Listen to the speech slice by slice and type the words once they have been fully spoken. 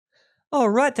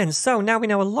Alright then, so now we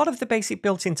know a lot of the basic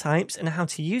built-in types and how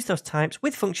to use those types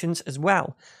with functions as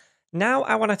well. Now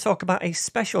I want to talk about a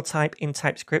special type in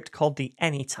TypeScript called the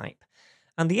any type.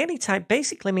 And the any type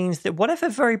basically means that whatever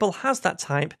variable has that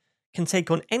type can take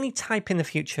on any type in the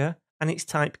future and its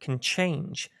type can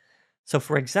change. So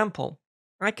for example,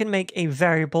 I can make a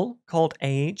variable called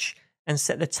age and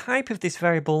set the type of this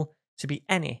variable to be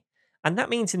any. And that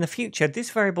means in the future,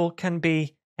 this variable can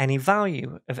be any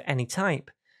value of any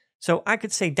type. So I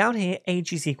could say down here,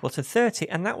 age is equal to 30,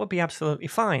 and that would be absolutely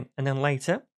fine. And then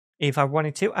later, if I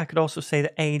wanted to, I could also say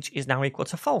that age is now equal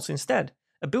to false instead,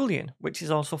 a boolean, which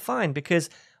is also fine because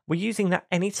we're using that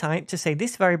any type to say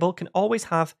this variable can always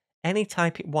have any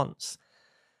type it wants.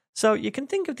 So you can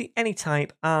think of the any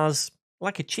type as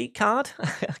like a cheat card,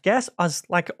 I guess, as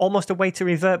like almost a way to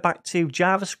revert back to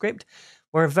JavaScript,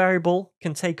 where a variable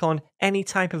can take on any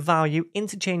type of value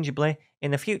interchangeably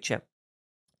in the future.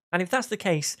 And if that's the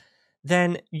case,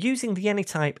 then using the any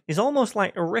type is almost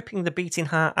like ripping the beating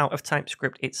heart out of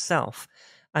TypeScript itself.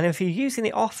 And if you're using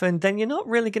it often, then you're not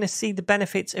really going to see the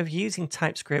benefits of using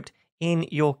TypeScript in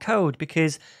your code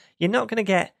because you're not going to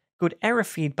get good error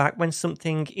feedback when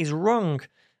something is wrong.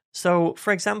 So,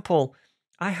 for example,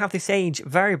 I have this age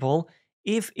variable.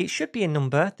 If it should be a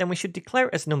number, then we should declare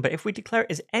it as a number. If we declare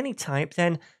it as any type,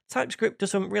 then TypeScript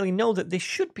doesn't really know that this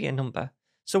should be a number.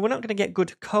 So we're not going to get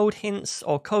good code hints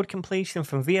or code completion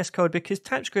from VS Code because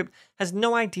TypeScript has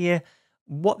no idea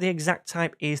what the exact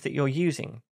type is that you're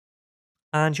using.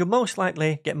 And you'll most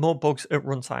likely get more bugs at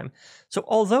runtime. So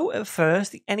although at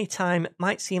first the anytime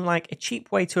might seem like a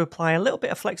cheap way to apply a little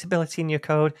bit of flexibility in your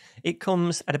code, it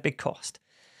comes at a big cost.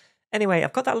 Anyway,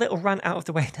 I've got that little rant out of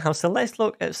the way now, so let's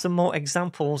look at some more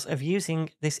examples of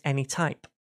using this any type.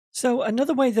 So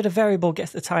another way that a variable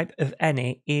gets the type of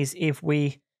any is if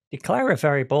we declare a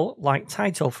variable like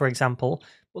title, for example,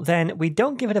 but then we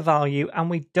don't give it a value and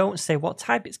we don't say what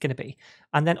type it's going to be.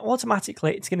 And then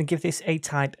automatically it's going to give this a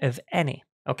type of any.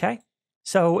 Okay.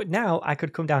 So now I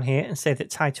could come down here and say that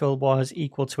title was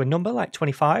equal to a number like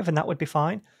 25, and that would be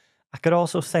fine. I could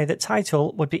also say that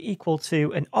title would be equal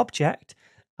to an object,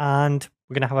 and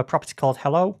we're going to have a property called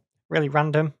hello, really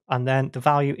random. And then the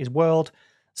value is world.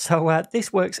 So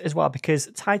this works as well because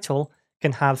title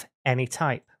can have any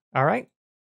type. All right.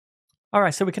 All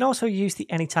right, so we can also use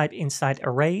the any type inside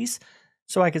arrays.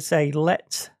 So I could say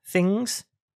let things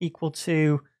equal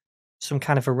to some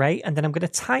kind of array, and then I'm going to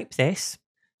type this,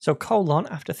 so colon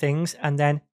after things, and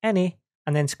then any,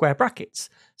 and then square brackets.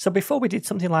 So before we did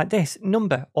something like this,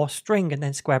 number or string, and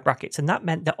then square brackets, and that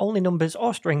meant that only numbers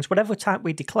or strings, whatever type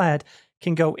we declared,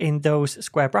 can go in those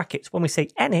square brackets. When we say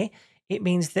any, it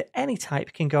means that any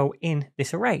type can go in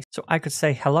this array. So I could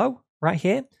say hello right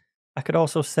here. I could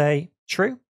also say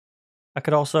true. I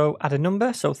could also add a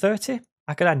number, so 30.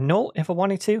 I could add null if I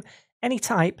wanted to. Any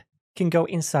type can go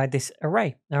inside this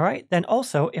array, all right? Then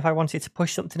also, if I wanted to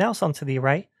push something else onto the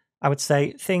array, I would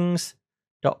say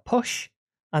things.push,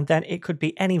 and then it could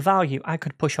be any value. I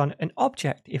could push on an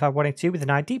object if I wanted to with an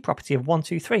ID property of 1,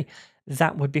 2, 3.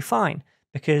 That would be fine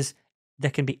because there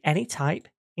can be any type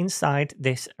inside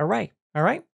this array, all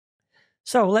right?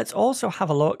 So let's also have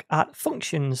a look at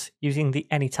functions using the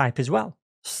any type as well.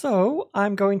 So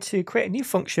I'm going to create a new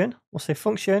function. We'll say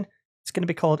function. It's going to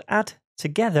be called add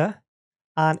together,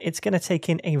 and it's going to take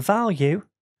in a value,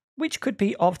 which could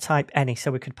be of type any.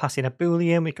 So we could pass in a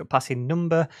boolean, we could pass in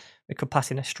number, we could pass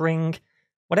in a string,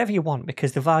 whatever you want,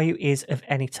 because the value is of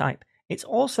any type. It's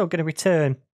also going to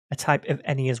return a type of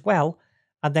any as well.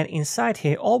 And then inside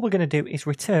here, all we're going to do is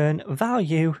return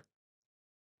value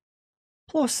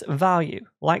plus value,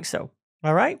 like so.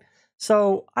 All right.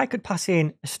 So I could pass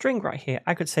in a string right here.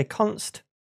 I could say const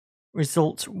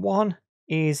result1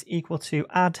 is equal to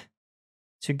add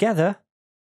together,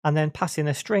 and then pass in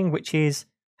a string which is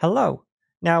hello.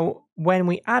 Now, when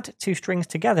we add two strings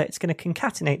together, it's going to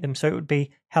concatenate them. So it would be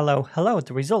hello, hello,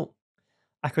 the result.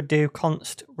 I could do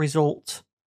const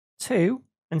result2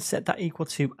 and set that equal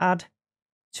to add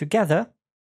together,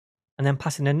 and then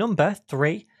pass in a number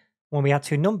 3. When we add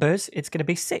two numbers, it's going to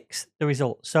be 6, the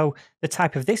result. So the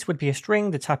type of this would be a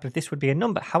string, the type of this would be a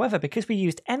number. However, because we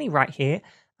used any right here,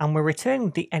 and we're returning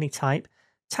the any type,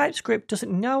 TypeScript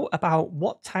doesn't know about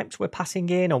what types we're passing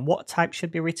in or what type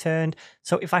should be returned.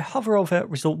 So if I hover over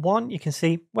result 1, you can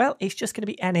see, well, it's just going to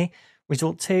be any.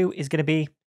 Result 2 is going to be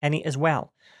any as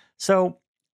well. So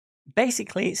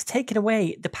basically, it's taken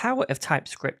away the power of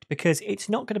TypeScript because it's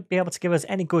not going to be able to give us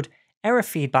any good error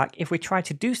feedback if we try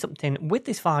to do something with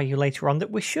this value later on that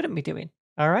we shouldn't be doing.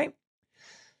 All right.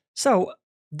 So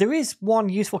there is one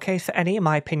useful case for any, in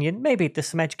my opinion. Maybe there's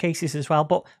some edge cases as well,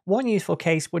 but one useful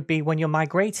case would be when you're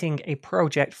migrating a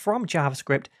project from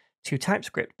JavaScript to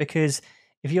TypeScript, because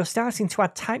if you're starting to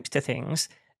add types to things,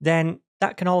 then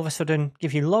that can all of a sudden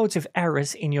give you loads of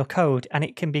errors in your code, and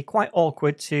it can be quite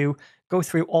awkward to go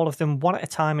through all of them one at a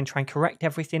time and try and correct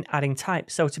everything adding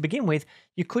types. So to begin with,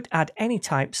 you could add any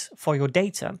types for your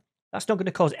data. That's not going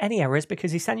to cause any errors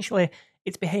because essentially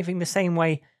it's behaving the same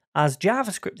way as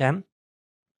JavaScript then,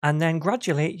 and then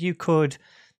gradually you could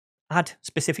add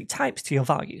specific types to your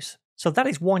values. So that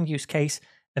is one use case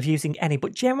of using any,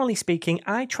 but generally speaking,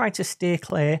 I try to steer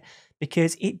clear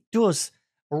because it does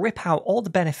rip out all the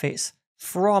benefits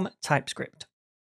from TypeScript.